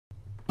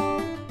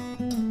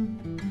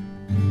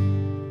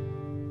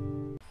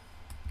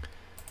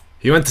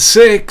He went to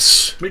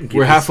 6.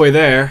 We're halfway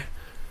there.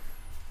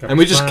 And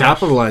we just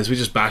capitalize. We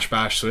just bash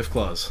Swift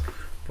Claws.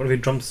 What if he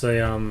dumps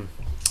a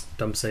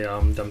coral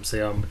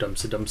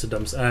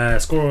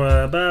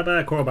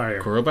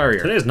barrier? Coral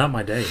barrier. Today is not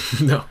my day.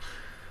 No.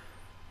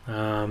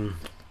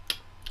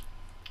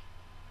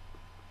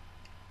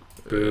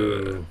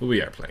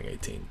 We are playing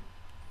 18.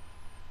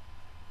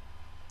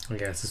 I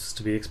guess this is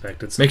to be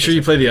expected. Make sure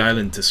you play the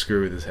island to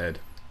screw with his head.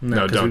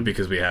 No, don't,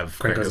 because we have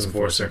Crankle's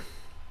Enforcer.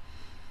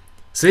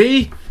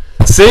 See?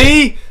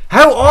 See?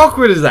 How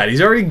awkward is that?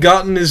 He's already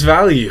gotten his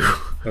value.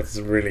 That's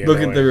really Look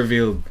annoying. at the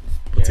reveal.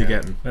 What's he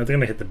getting? They're going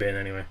to hit the bin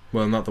anyway.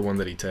 Well, not the one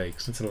that he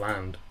takes. It's a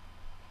land.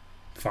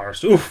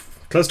 Forest.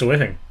 Oof! Close to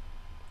whiffing.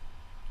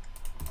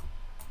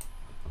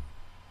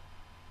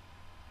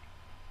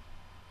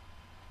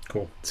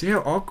 Cool. See how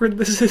awkward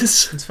this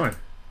is? It's fine.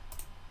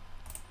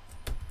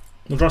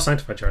 We'll draw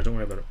Sanctified Charge, don't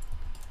worry about it.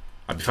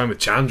 I'd be fine with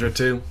Chandra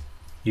too.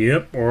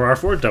 Yep, or our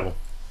Forward Devil.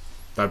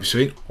 That'd be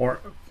sweet. Or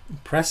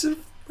Oppressive?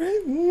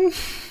 We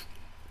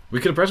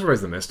could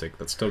Oppressivize the Mystic.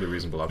 That's a totally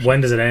reasonable option.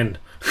 When does it end?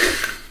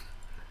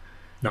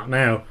 Not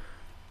now.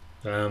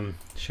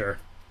 Sure.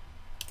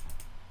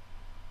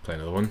 Play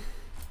another one.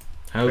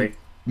 How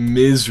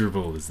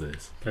miserable is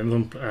this? Play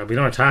another one. We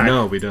don't attack.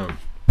 No, we don't.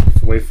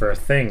 Wait for a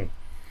thing.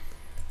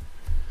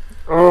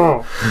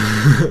 Oh!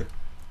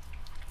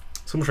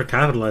 So much for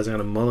capitalizing on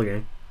a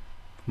mulligan.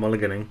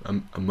 Mulliganing.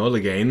 A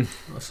mulligan.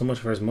 So much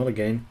for his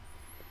mulligan.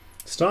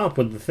 Stop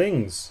with the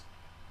things.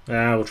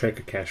 We'll trade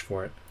a cash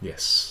for it.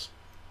 Yes.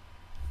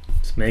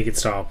 Just make it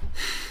stop.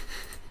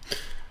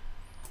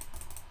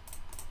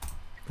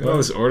 Look at all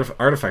this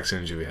artifact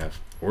synergy we have.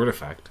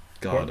 Artifact.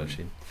 God, I've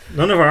seen.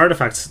 None of our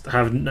artifacts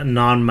have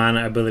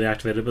non-mana ability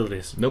activated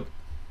abilities. Nope.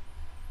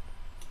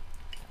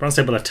 Bronze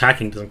Table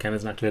attacking doesn't count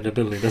as an activated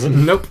ability, does it?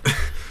 Nope.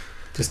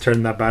 Just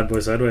turn that bad boy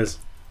sideways.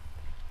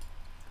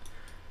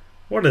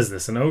 What is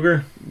this, an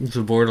ogre? It's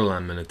a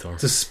Borderland Minotaur.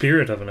 It's a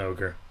spirit of an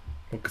ogre.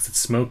 Because it's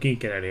smoky?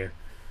 Get out of here.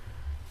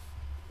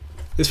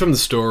 It's from the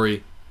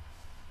story.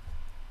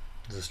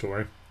 It's a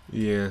story?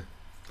 Yeah.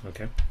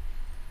 Okay.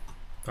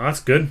 Oh, that's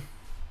good.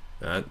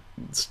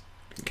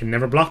 Can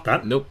never block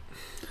that. Nope.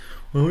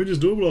 Well, we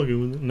just do block it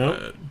with it.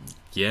 No.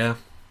 Yeah.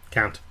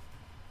 Can't.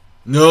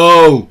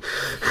 No!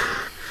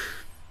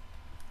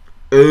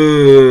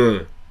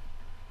 Why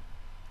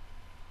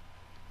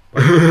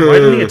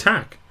didn't he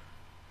attack?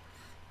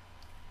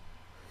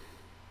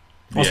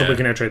 Also, Yeah. we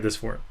can outtrade this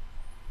for it.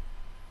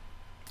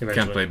 Eventually.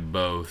 Can't play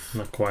both.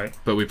 Not quite.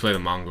 But we play the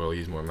Mongrel,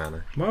 use more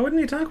mana. Why wouldn't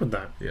he attack with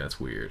that? Yeah, that's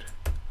weird.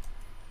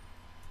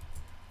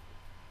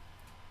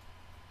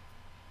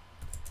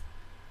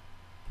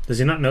 Does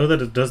he not know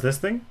that it does this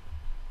thing?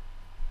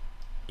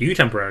 You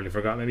temporarily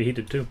forgot. Maybe he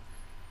did too.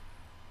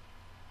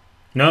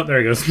 No, there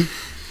he goes.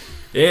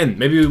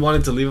 Maybe we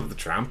wanted to leave up the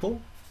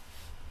trample?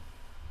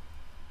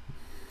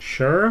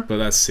 Sure. But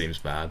that seems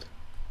bad.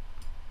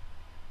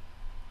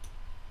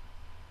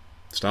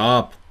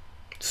 Stop.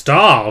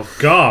 Stop!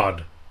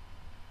 God!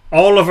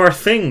 All of our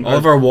things. All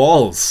of our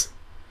walls.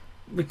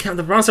 We can't.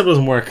 The bronze table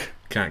doesn't work.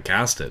 Can't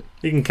cast it.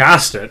 You can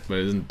cast it, but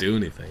it doesn't do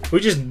anything. We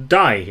just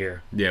die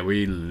here. Yeah,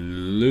 we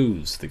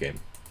lose the game.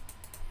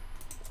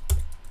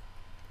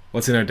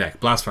 What's in our deck?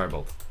 Blast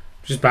Firebolt.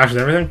 Just bash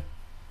with everything?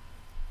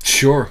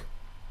 Sure.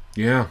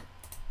 Yeah.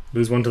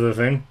 Lose one to the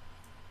thing.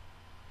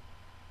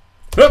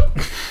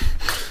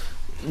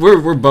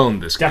 We're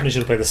boned this game. Definitely should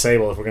have played the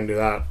Sable if we're going to do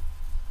that.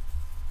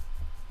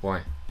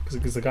 Why?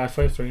 Because the guy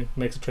 5/3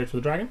 makes a trade for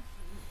the dragon.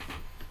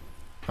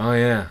 Oh,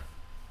 yeah.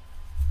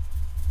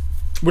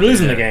 We're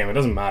losing the game. It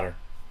doesn't matter.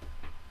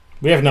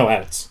 We have no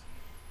outs.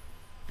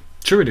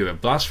 Sure we do. A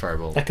Blast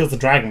Firebolt. That kills the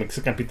dragon. We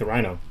still can't beat the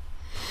Rhino.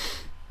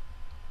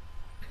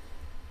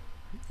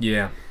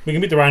 Yeah. We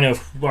can beat the Rhino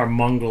if our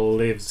Mongol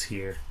lives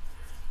here.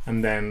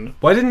 And then...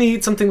 Why didn't he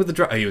eat something with the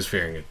dragon? Oh, he was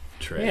fearing a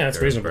trade. Yeah, that's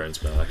reasonable. Burn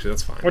spell. Actually,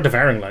 that's fine. Or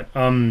Devouring Light.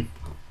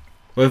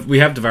 Well, if we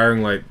have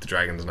Devouring Light, the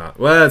dragon's not...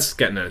 Well, it's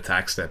getting an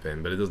attack step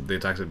in, but the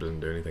attack step doesn't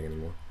do anything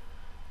anymore.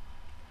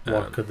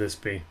 What could this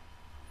be?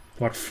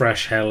 What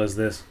fresh hell is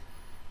this?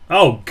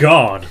 Oh,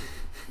 God!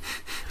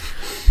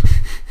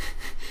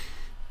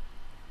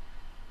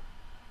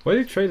 Why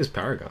did he trade his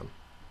Paragon?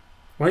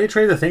 Why do you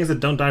trade the things that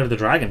don't die to the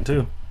dragon,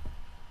 too?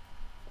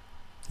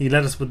 He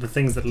led us with the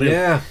things that live.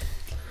 Yeah.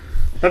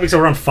 That makes it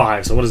we're on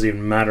 5, so what does it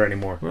even matter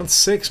anymore? We're on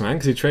 6, man,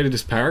 because he traded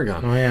his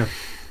Paragon. Oh, yeah.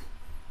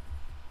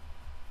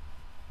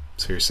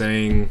 So you're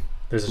saying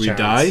there's a we chance.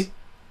 die?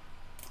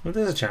 Well,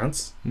 there's a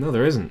chance. No,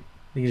 there isn't.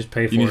 You can just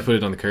pay for it. You need to put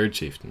it on the Curd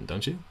Chieftain,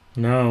 don't you?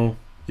 No.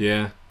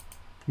 Yeah.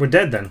 We're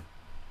dead then.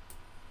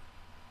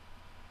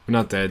 We're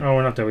not dead. Oh,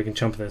 we're not dead. We can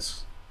chump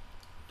this.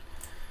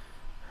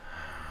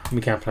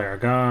 We can't play our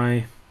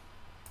guy.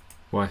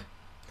 Why?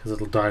 Because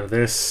it'll die to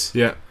this.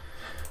 Yeah.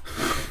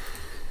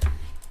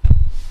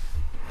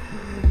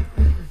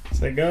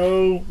 So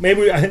go.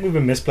 Maybe I think we've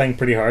been misplaying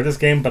pretty hard this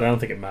game, but I don't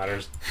think it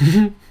matters.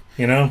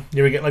 You know?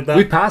 You ever get like that?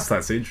 We passed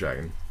that Siege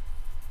Dragon.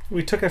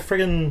 We took a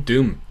friggin'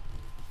 Doom.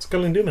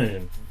 Sculling Doom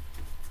engine.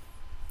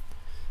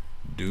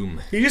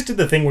 Doom. You just did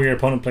the thing where your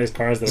opponent plays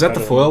cards that Is that the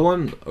foil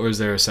one, or is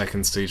there a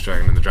second Siege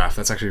Dragon in the draft?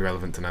 That's actually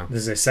relevant to know.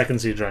 This is a second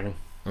Siege Dragon.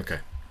 Okay.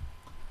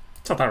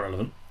 It's not that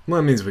relevant. Well,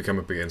 it means if we come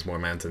up against more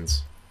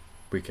mountains,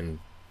 we can,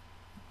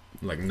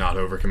 like, not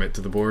overcommit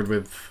to the board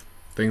with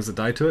things that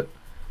die to it.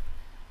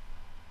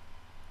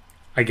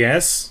 I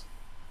guess.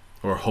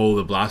 Or hold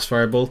a Blast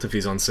Firebolt if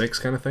he's on 6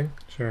 kind of thing.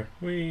 Sure.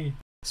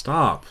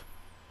 Stop.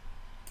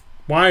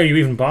 Why are you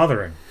even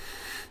bothering?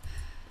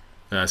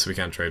 So we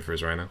can't trade for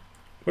his Rhino.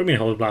 What do you mean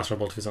hold a Blast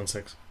Firebolt if he's on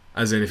 6?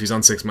 As in, if he's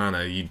on 6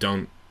 mana, you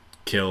don't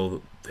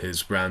kill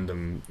his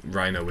random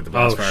Rhino with the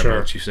Blast Firebolt.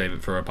 Sure. You save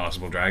it for a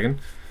possible dragon.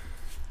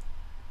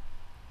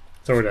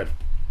 So we're dead.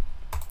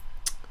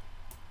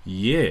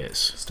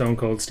 Yes. Stone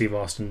Cold Steve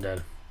Austin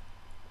dead.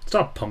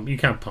 Stop pump. You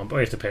can't pump. Oh,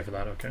 you have to pay for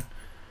that. Okay.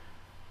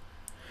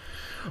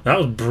 That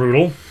was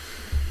brutal.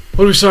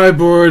 What do we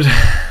sideboard?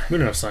 We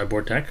don't have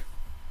sideboard tech.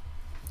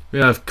 We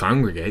have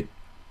Congregate.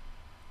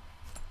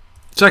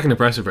 Second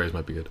Oppressive Raise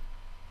might be good.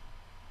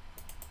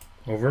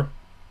 Over.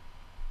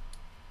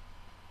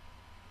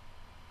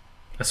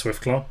 A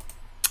Swiftclaw.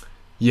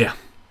 Yeah.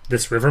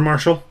 This River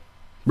Marshal.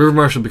 River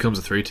Marshal becomes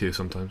a 3-2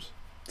 sometimes.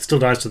 Still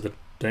dies to the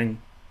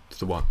thing. It's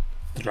the what?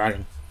 The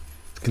dragon.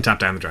 It can tap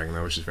down the dragon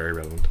though, which is very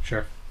relevant.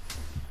 Sure.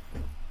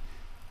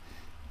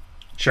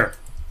 Sure.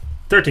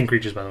 13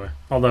 creatures, by the way.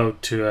 Although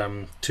two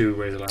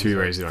Razor Lands. 2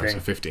 Razor Lands, so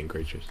 15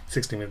 creatures.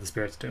 16 with the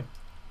spirits too.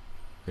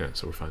 Yeah,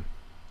 so we're fine.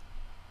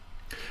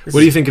 What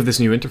do you think of this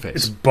new interface?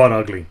 It's butt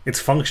ugly. It's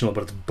functional,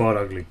 but it's butt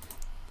ugly.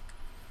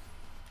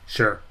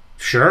 Sure.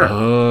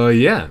 Sure.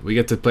 Yeah. We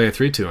get to play a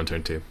 3-2 on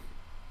turn 2.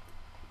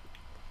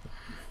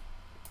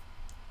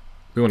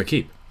 We want to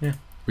keep. Yeah.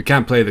 We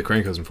can't play the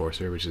Krenko's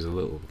Enforcer, which is a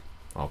little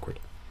awkward.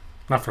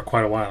 Not for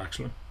quite a while,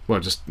 actually.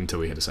 Well, just until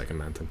we hit a second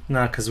mountain.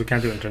 Nah, because we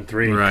can't do it in turn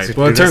 3. Right.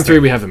 Well, in turn 3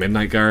 we have the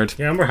Midnight Guard.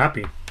 Yeah, and we're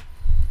happy.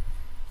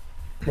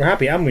 We're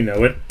happy, and we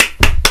know it.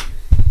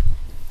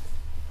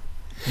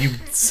 You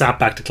sat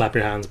back to clap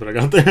your hands, but I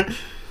got there.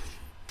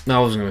 No, I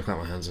wasn't going to clap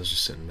my hands. I was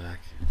just sitting back.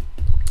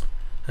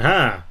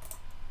 Aha.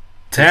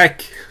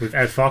 Tech! We've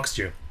outfoxed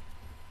you.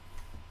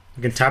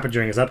 We can tap it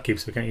during his upkeep,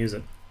 so we can't use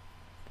it.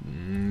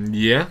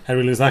 Yeah. How do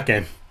we lose that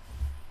game?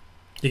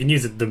 You can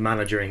use the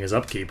mana during his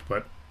upkeep,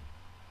 but...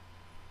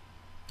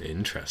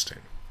 Interesting.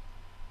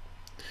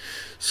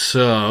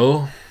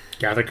 So...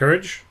 Gather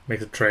Courage.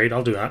 Makes it trade.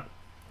 I'll do that.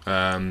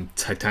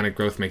 Titanic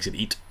Growth makes it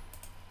eat.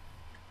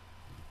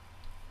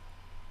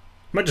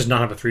 Might just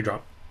not have a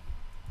 3-drop.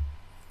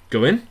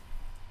 Go in?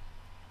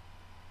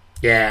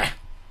 Yeah.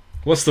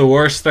 What's the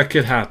worst that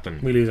could happen?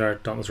 We lose our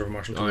Dauntless River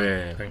Marshal. Oh,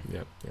 yeah. Thing.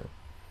 Yep.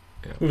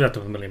 We've got to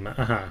have a million mana.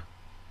 Aha.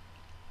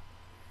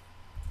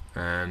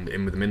 And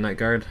in with the Midnight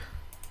Guard.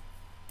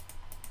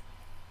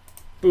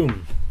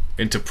 Boom.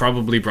 Into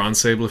probably Bronze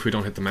Sable if we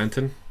don't hit the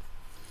mountain.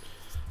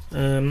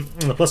 On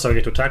the plus side, I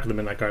get to attack with the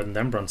Midnight Guard and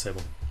then Bronze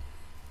Sable.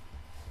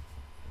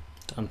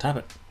 To untap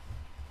it.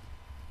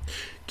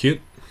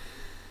 Cute.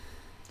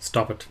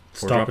 Stop it.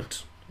 4-drop. Stop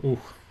it. Ooh.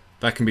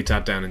 That can be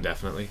tapped down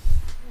indefinitely.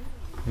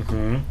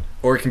 Mm-hmm.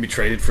 Or it can be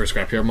traded for a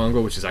Scrapyard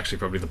Mongrel, which is actually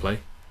probably the play.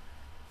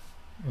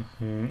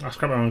 Mm-hmm. Our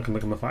Scrapyard can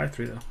become a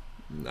 5-3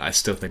 though. I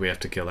still think we have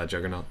to kill that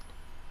Juggernaut.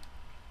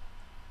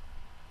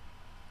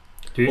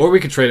 Do you? Or we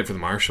could trade it for the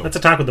Marshal. Let's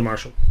attack with the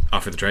Marshal.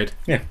 Offer the trade?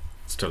 Yeah.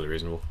 It's totally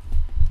reasonable.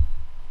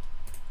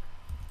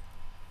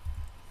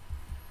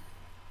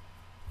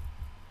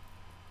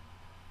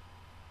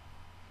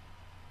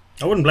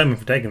 I wouldn't blame him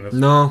for taking this.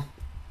 No,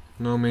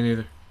 me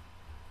neither.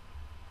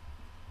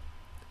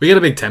 We get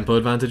a big tempo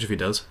advantage if he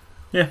does.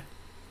 Yeah.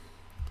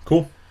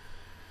 Cool.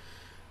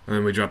 And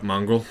then we drop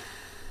Mongrel.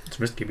 It's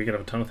risky. We could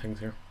have a ton of things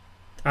here.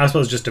 I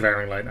suppose just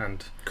Devouring Light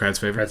and Crowd's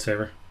Favor. Red's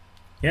Favor.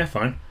 Yeah,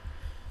 fine.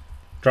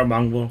 Drop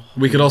Mongrel.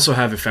 We could also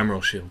have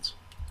Ephemeral Shields.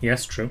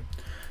 Yes, true.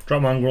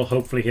 Drop Mongrel,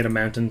 hopefully hit a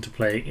mountain to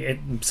play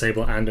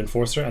Sable and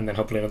Enforcer, and then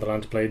hopefully another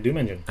land to play Doom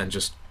Engine. And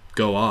just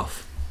go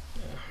off.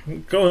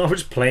 Going off, we're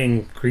just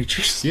playing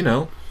creatures. You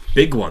know,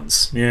 big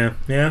ones. Yeah.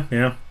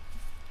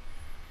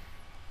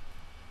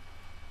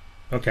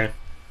 Okay.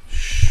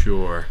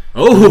 Sure.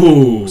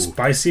 Oh!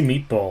 Spicy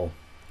Meatball.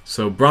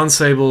 So, Bronze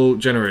Sable,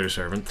 Generator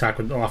Servant. Attack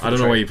with I don't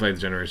know why you played the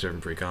Generator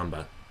Servant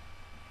pre-combat.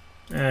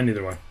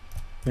 Neither way.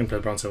 I'm going to play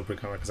Bronze Sable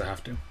pre-combat because I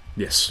have to.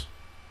 Yes.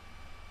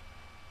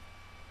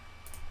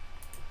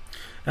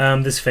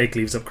 This fake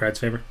leaves up Crowd's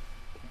Favor.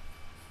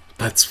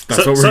 That's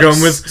what we're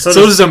going with. So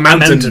does a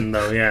mountain.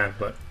 Though, yeah,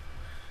 but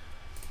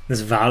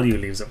this value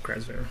leaves up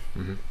Crowd's Favor.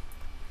 Mm-hmm.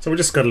 So we're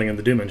just scuttling in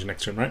the Doom Engine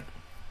next turn, right?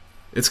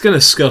 It's going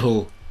to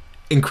scuttle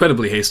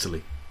incredibly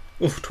hastily.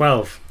 Oof,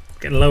 12.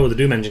 Getting low with the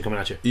Doom Engine coming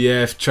at you.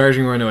 Yeah, if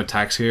Charging Rhino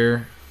attacks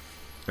here,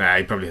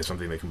 he probably has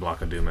something that can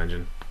block a Doom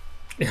Engine.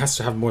 It has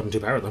to have more than 2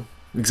 power, though.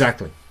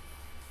 Exactly.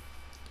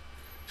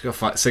 He's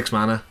got 6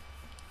 mana,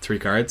 3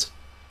 cards.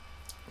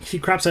 If he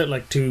craps out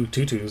like 2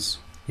 2/2s,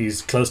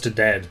 he's close to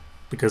dead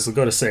because he'll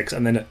go to 6,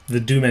 and then the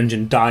Doom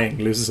Engine dying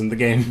loses him the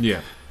game.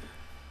 Yeah.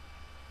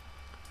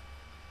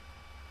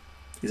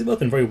 These are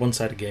both in very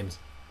one-sided games.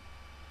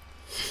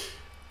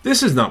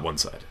 This is not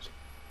one-sided.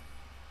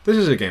 This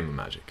is a game of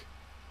Magic.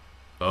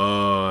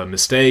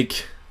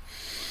 Mistake.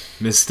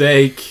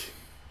 Mistake.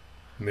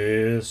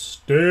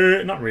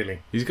 Mistake. Not really.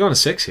 He's going to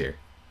 6 here.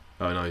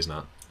 Oh, no, he's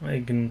not.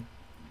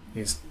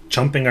 He's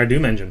chumping our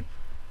Doom Engine.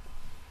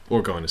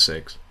 Or going to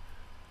 6.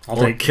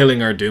 Or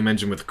killing our Doom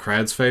Engine with the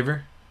crowd's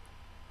favour.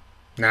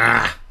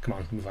 Nah, come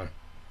on, move on.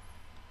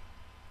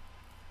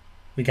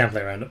 We can't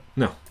play around it.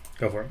 No.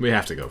 Go for it. We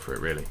have to go for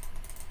it, really.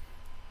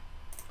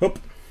 Up.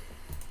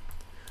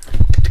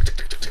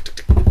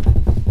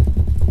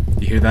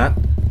 You hear that?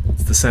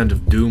 It's the sound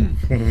of doom.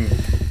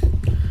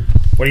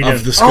 What are you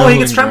doing? Oh, he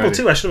gets trampled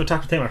too. I should have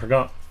attacked with him. I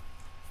forgot.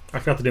 I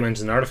forgot the Doom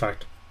Engine's an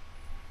artifact.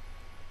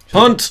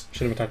 Punt!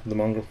 Should have attacked with the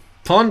mongrel.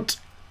 Punt!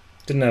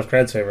 Didn't have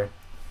crowd's favour.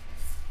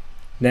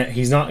 Now,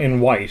 he's not in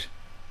white,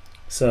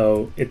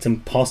 so it's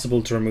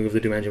impossible to remove the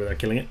Doom Engine without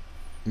killing it.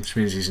 Which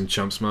means he's in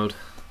chumps mode.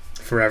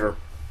 Forever.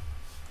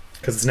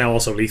 Because it's now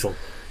also lethal.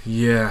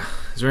 Yeah.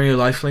 Is there any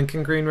lifelink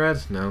in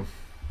green-red? No.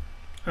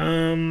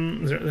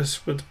 There's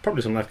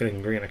probably some lifelink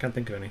in green. I can't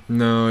think of any.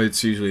 No,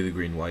 it's usually the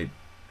green-white.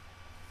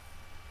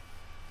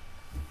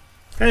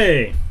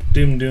 Hey!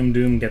 Doom, doom,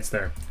 doom gets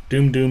there.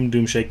 Doom, doom,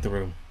 doom, shake the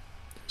room.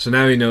 So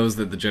now he knows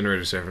that the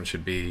Generator Servant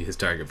should be his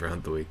target for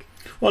Hunt the Week.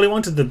 Well, he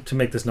wanted to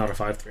make this not a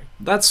 5-3.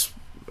 That's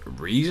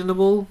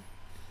reasonable.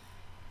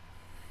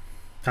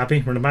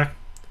 Happy? Run it back?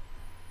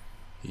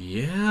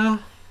 Yeah.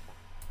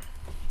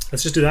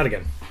 Let's just do that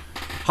again.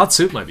 Hot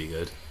soup might be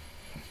good.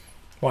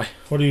 Why?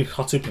 What are you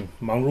hot souping?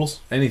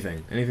 Mongrels?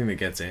 Anything that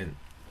gets in.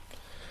 I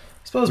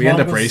suppose we end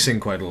up racing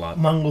quite a lot.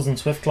 Mongrels and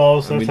Swift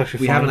Claws. So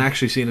we haven't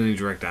actually seen any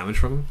direct damage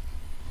from him.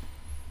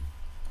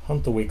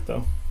 Hunt the Week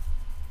though.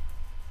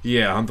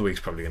 Yeah, Hunt the Week's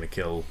probably going to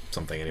kill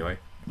something anyway.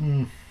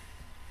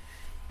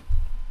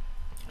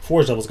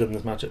 4's double's good in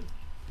this matchup.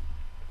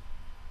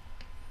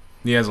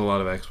 He has a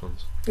lot of X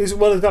ones. He's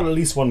got at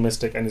least one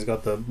Mystic and he's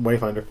got the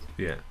Wayfinder.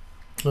 Yeah.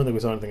 I don't think we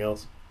saw anything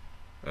else.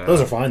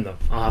 Those are fine though.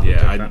 I'll have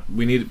yeah,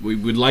 we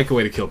would like a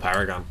way to kill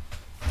Paragon.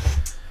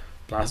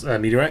 Blast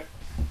Meteorite.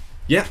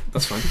 Yeah,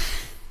 that's fine.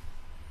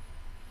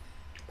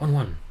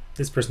 1-1.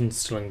 This person's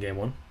still in game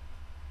 1.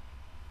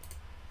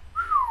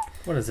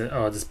 What is it?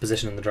 Oh, this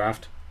position in the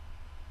draft,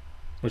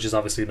 which is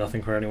obviously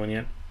nothing for anyone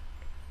yet.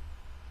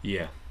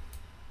 Yeah.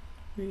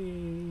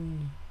 It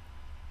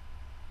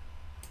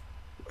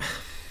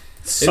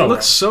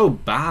looks so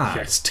bad.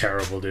 Yeah, it's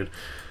terrible, dude.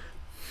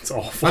 It's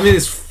awful. I mean,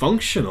 it's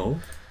functional.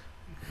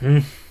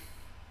 Boo.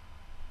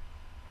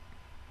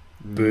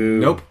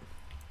 Nope.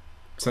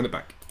 Send it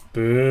back.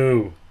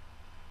 Boo.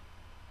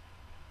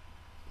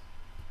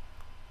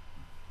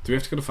 Do we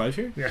have to go to 5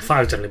 here? Yeah,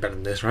 5 is definitely better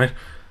than this, right?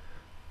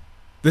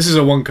 This is a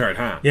 1-card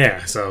hand.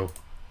 Yeah, so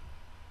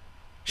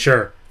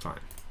sure.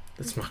 Fine.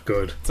 It's not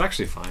good. It's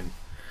actually fine.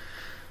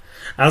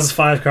 As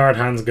 5-card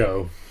hands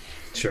go,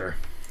 sure.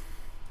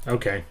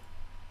 Okay.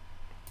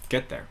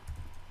 Get there.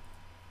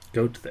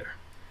 Go to there.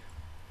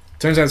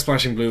 Turns out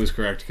splashing blue is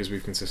correct because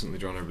we've consistently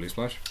drawn our blue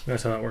splash.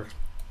 That's how that works.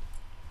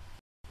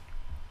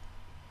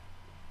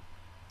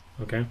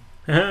 Okay.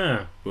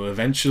 Aha! We'll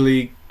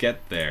eventually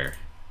get there.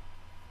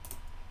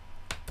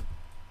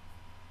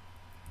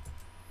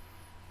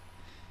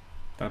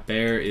 That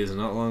bear is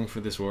not long for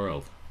this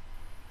world.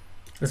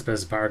 This bear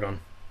is a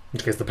Paragon.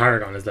 Because the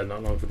Paragon is then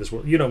not long for this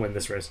world. You don't win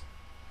this race.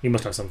 You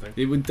must have something.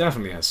 It would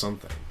definitely have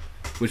something.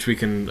 Which we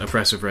can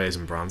Oppressive Raise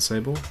and Bronze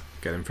Sable.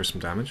 Get him for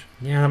some damage.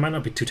 Yeah, that might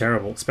not be too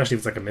terrible. Especially if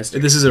it's like a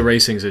Mystic. This is a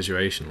racing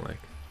situation, like.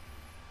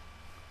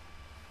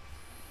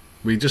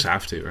 We just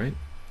have to, right?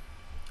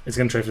 It's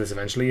going to trade for this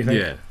eventually, you think?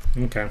 Yeah.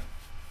 Okay.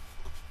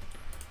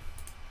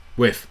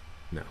 Whiff.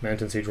 No.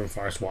 Mountain Siege from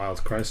Forest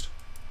Wild. Christ.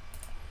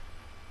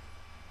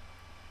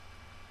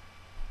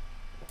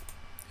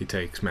 He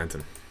takes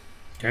Mountain.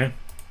 Okay.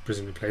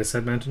 Presumably plays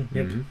said Mountain.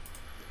 Yep. Mm-hmm.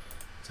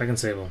 Second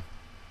Sable.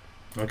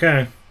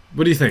 Okay.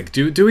 What do you think?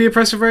 Do we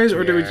Oppressive Raise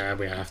or do we? Yeah,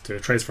 we have to.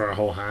 It trades for our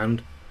whole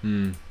hand.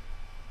 Hmm.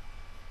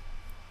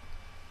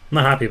 I'm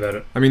not happy about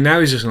it. I mean, now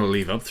he's just going to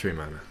leave up 3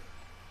 mana.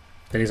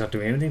 Then he's not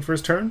doing anything for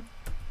his turn?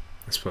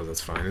 I suppose that's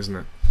fine, isn't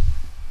it?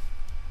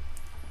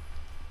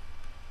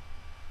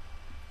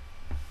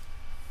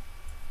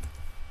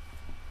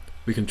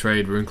 We can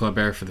trade Runeclaw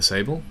Bear for the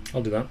Sable.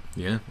 I'll do that.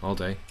 Yeah, all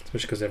day.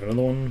 Especially because they have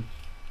another one.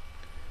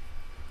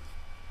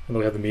 Although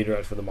we have the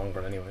Meteorite for the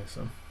Mongrel anyway,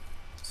 so.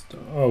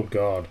 Oh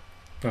god.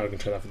 Now we can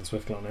trade that for the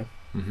Swiftclaw now.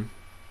 Mm-hmm.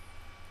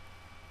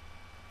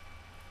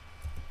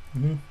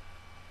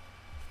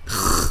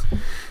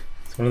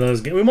 It's one of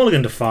those games. We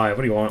mulligan to 5.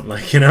 What do you want?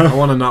 Like, you know? I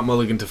want to not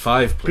mulligan to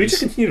 5, please. Can we just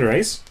continue to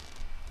race?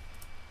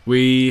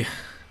 We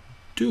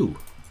do.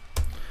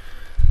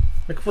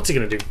 Like, what's he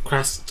going to do?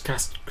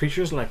 Cast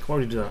creatures? Like, why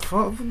would he do that?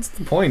 What's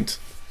the point?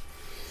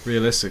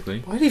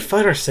 Realistically. Why did he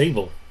fight our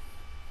Sable?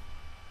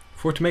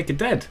 For to make it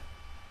dead.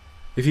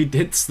 If he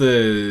hits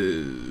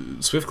the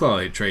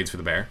Swiftclaw, he trades for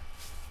the bear.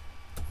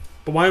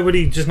 But why would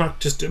he just not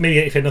just... Maybe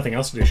if he had nothing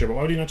else to do, sure, but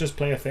why would he not just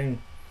play a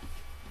thing?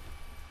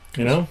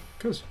 You know?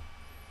 Because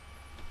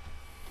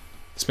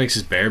this makes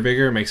his bear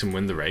bigger, makes him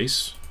win the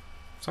race.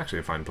 It's actually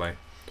a fine play.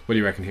 What do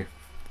you reckon here?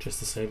 Just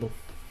the Sable.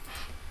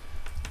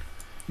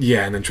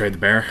 Yeah, and then trade the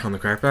bear on the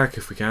crackback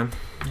if we can.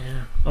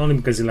 Yeah. Only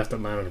because he left that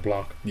man on the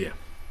block. Yeah.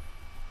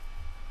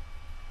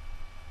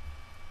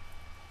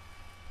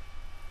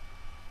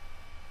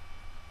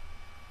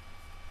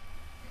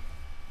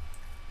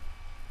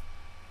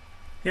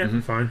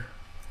 Yeah, fine.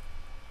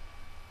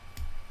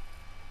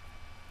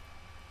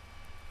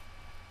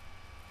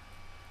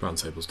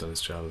 Bronze Sable's done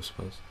its job, I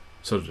suppose.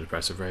 So did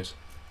Depressive Rays.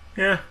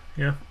 Yeah.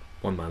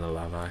 1 mana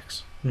Lava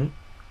Axe. I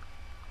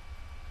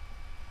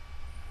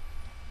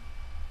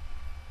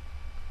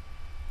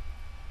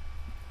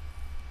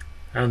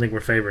don't think we're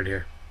favoured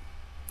here.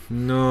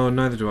 No,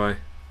 neither do I.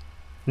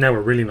 No,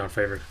 we're really not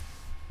favoured.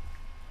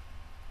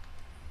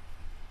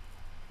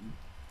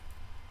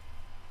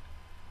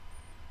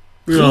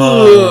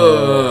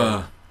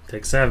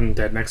 Take 7,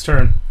 dead next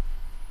turn.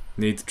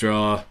 Need to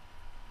draw.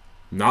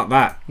 Not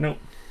that. Nope.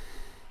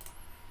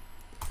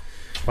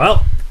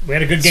 Well, we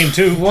had a good game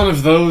too. One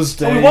of those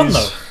days. Oh, we won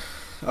though.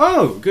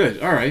 Oh,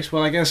 good. Alright,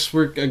 well I guess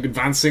we're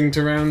advancing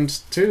to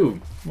round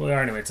 2. Well,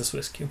 anyway, it's a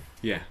Swiss queue.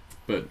 Yeah,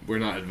 but we're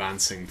not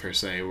advancing per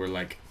se. We're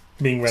like...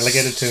 Being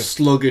relegated to...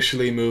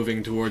 sluggishly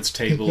moving towards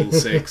table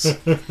 6.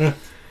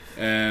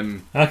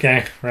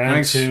 Okay,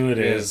 round 2 it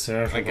is.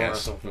 I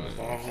guess.